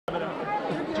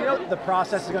the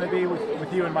process is going to be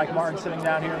with you and Mike Martin sitting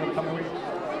down here in the coming week?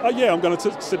 Yeah, I'm going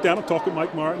to sit down and talk with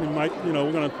Mike Martin, and Mike,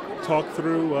 we're going to talk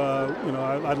through.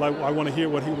 I want to hear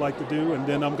what he'd like to do, and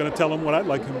then I'm going to tell him what I'd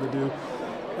like him to do.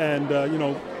 And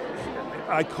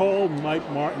I call Mike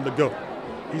Martin the GOAT.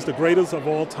 He's the greatest of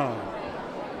all time,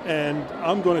 and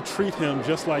I'm going to treat him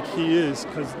just like he is,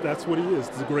 because that's what he is,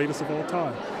 the greatest of all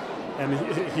time. And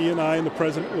he and I and the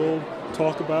president will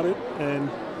talk about it, and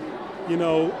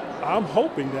I'm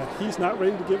hoping that he's not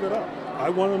ready to give it up. I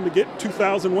want him to get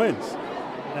 2,000 wins.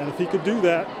 And if he could do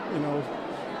that,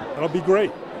 that'll be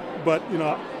great. But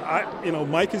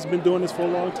Mike has been doing this for a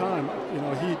long time.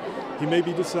 He may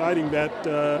be deciding that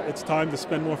it's time to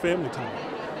spend more family time.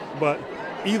 But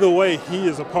either way, he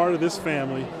is a part of this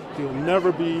family. He'll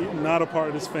never be not a part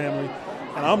of this family.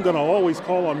 And I'm going to always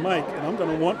call on Mike, and I'm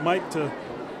going to want Mike to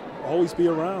always be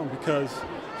around, because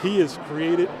he has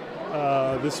created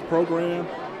this program.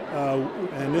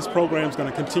 And this program is going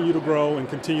to continue to grow and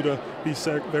continue to be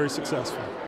very successful.